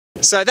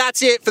So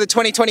that's it for the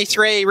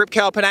 2023 Rip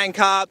Curl Padang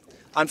Cup.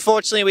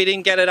 Unfortunately, we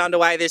didn't get it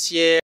underway this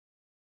year.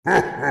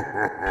 Hey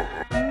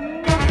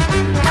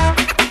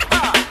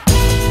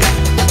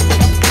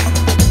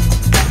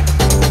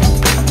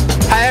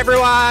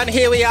everyone,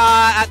 here we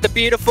are at the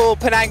beautiful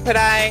Padang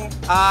Padang.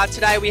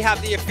 Today we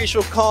have the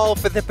official call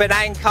for the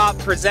Padang Cup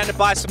presented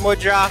by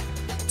Samudera.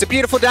 It's a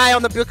beautiful day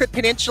on the Bukit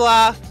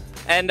Peninsula,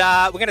 and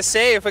we're going to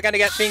see if we're going to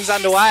get things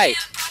underway.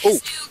 Ooh.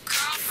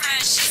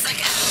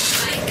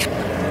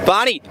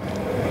 Barney.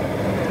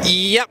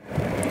 Yep.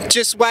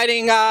 Just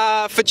waiting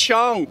for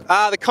Chong,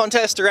 the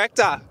contest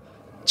director.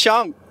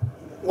 Chong,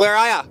 where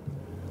are ya?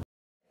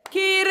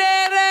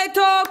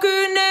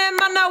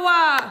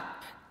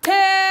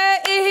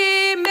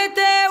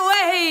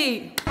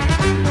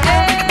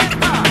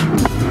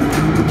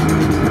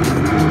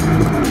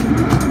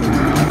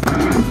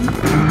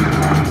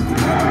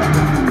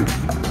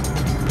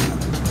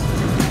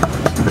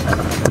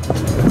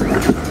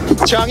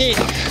 Chongy,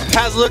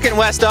 how's it looking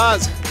West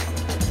Oz?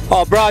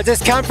 Oh bro, I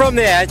just come from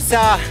there. It's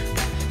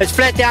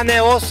flat down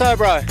there also,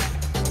 bro.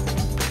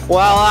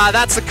 Well,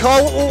 that's the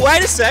call.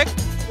 Wait a sec.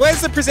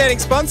 Where's the presenting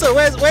sponsor?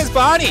 Where's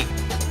Barney?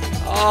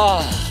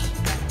 Oh,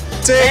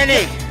 dude,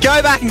 Benny.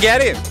 Go back and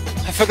get him.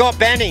 I forgot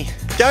Benny.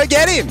 Go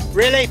get him.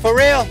 Really? For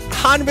real?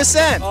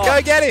 100%. Oh.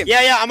 Go get him.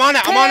 Yeah, I'm on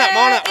it. I'm on it.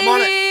 Oh, Benny!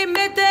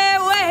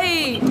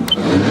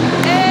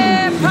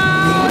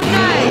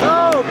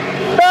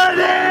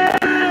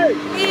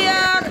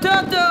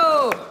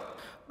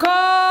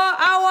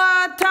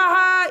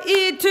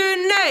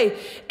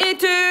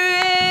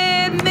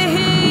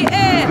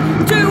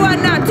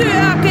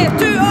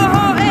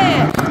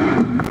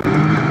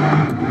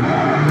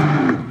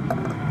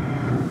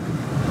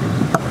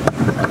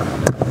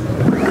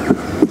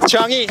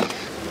 Chongy,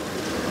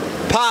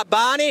 Part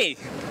Barney,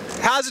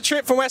 how's the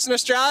trip from Western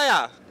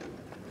Australia?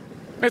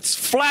 It's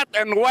flat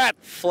and wet.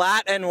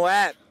 Flat and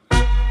wet.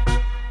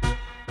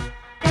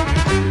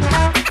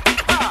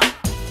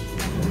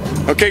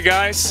 Okay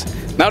guys,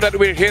 now that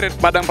we're here at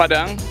Padang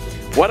Padang,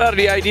 what are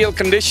the ideal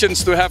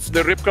conditions to have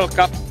the Rip Curl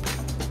Cup?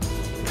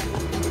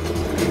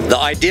 The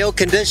ideal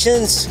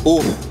conditions?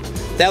 Ooh,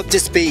 they'll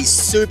just be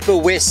super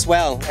west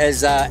swell,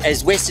 as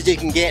west as you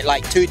can get,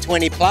 like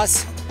 220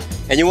 plus.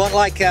 And you want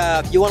like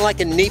a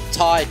neap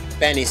tide,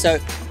 Benny. So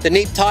the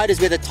neap tide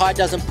is where the tide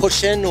doesn't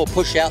push in or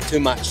push out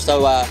too much.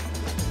 So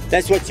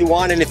that's what you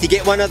want. And if you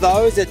get one of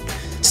those,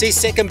 see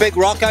second big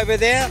rock over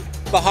there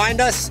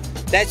behind us?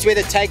 That's where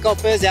the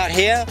takeoff is out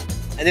here.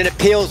 And then it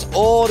peels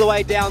all the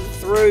way down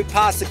through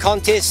past the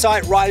contest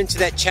site right into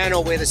that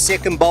channel where the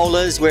second bowl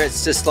is, where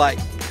it's just like,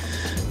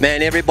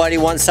 man, everybody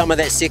wants some of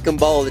that second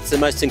bowl. It's the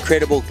most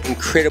incredible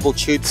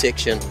tube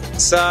section.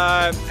 So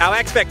our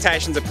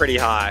expectations are pretty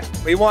high.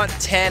 We want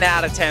 10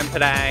 out of 10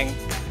 Padang.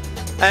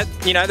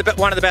 You know,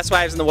 one of the best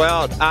waves in the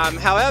world.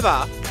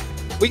 However,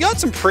 we got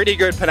some pretty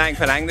good Padang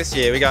Padang this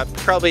year. We got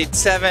probably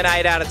 7,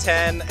 8 out of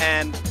 10,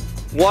 and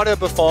what a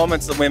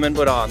performance the women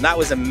put on. That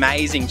was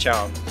amazing,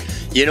 Chong.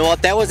 You know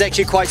what, that was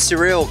actually quite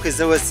surreal because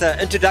there was an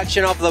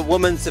introduction of the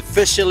women's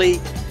officially,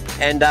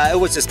 and it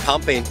was just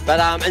pumping. But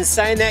in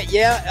saying that,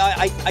 yeah,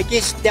 I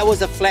guess that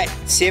was a flat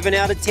 7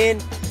 out of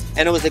 10,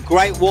 and it was a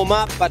great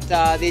warm-up, but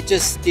there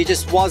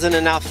just wasn't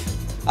enough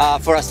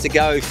for us to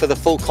go for the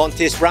full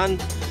contest run.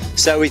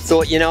 So we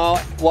thought, you know,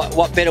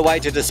 what better way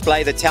to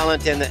display the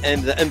talent and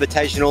the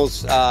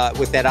invitationals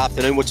with that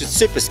afternoon, which is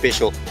super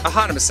special.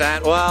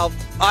 100%. Well,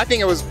 I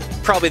think it was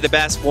probably the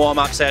best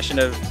warm-up session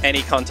of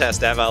any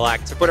contest ever.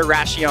 Like, to put a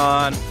rashie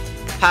on,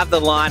 have the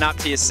line up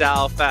to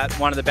yourself at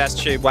one of the best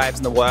tube waves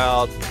in the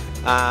world.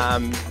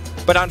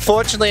 But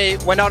unfortunately,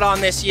 we're not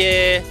on this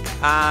year.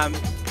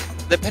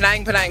 The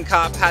Padang Padang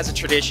Cup has a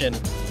tradition,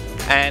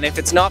 and if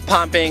it's not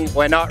pumping,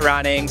 we're not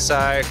running.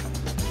 So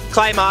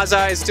Clay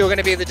Marzo is still going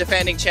to be the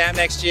defending champ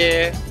next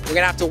year. We're going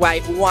to have to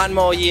wait one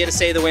more year to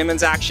see the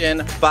women's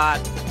action, but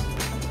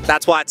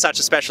that's why it's such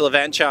a special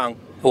event, Chong.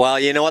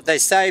 Well, you know what they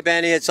say,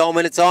 Benny, it's on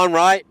when it's on,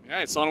 right? Yeah,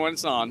 it's on when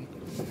it's on.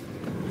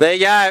 There you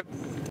go.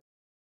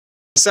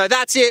 So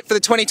that's it for the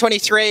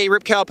 2023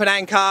 Rip Curl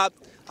Padang Cup.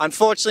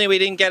 Unfortunately, we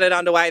didn't get it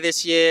underway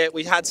this year.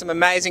 We had some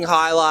amazing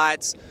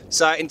highlights.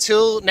 So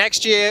until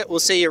next year, we'll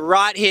see you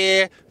right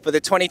here for the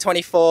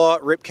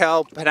 2024 Rip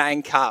Curl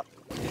Padang Cup.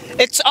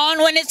 It's on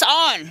when it's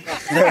on.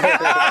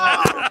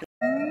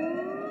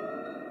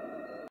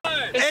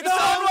 It's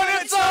on when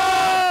it's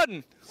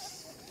on!